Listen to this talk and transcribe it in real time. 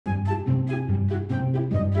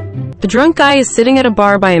The drunk guy is sitting at a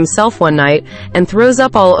bar by himself one night and throws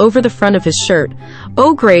up all over the front of his shirt.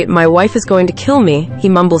 "Oh great, my wife is going to kill me," he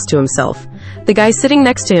mumbles to himself. The guy sitting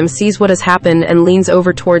next to him sees what has happened and leans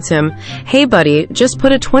over towards him. "Hey buddy, just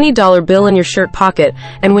put a $20 bill in your shirt pocket,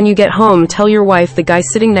 and when you get home, tell your wife the guy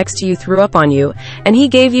sitting next to you threw up on you, and he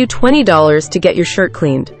gave you $20 to get your shirt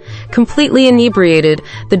cleaned." Completely inebriated,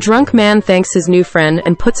 the drunk man thanks his new friend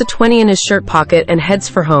and puts a 20 in his shirt pocket and heads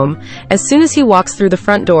for home. As soon as he walks through the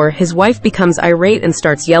front door, his wife becomes irate and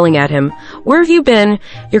starts yelling at him. "Where have you been?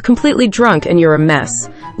 You're completely drunk and you're a mess.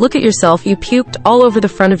 Look at yourself, you puked all over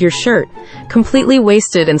the front of your shirt." Completely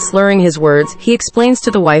wasted and slurring his words, he explains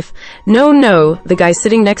to the wife, No, the guy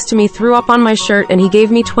sitting next to me threw up on my shirt and he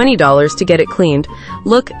gave me $20 to get it cleaned.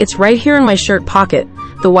 Look, it's right here in my shirt pocket."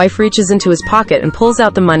 The wife reaches into his pocket and pulls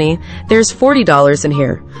out the money. "There's $40 in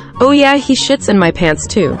here." "Oh yeah, he shits in my pants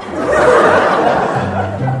too."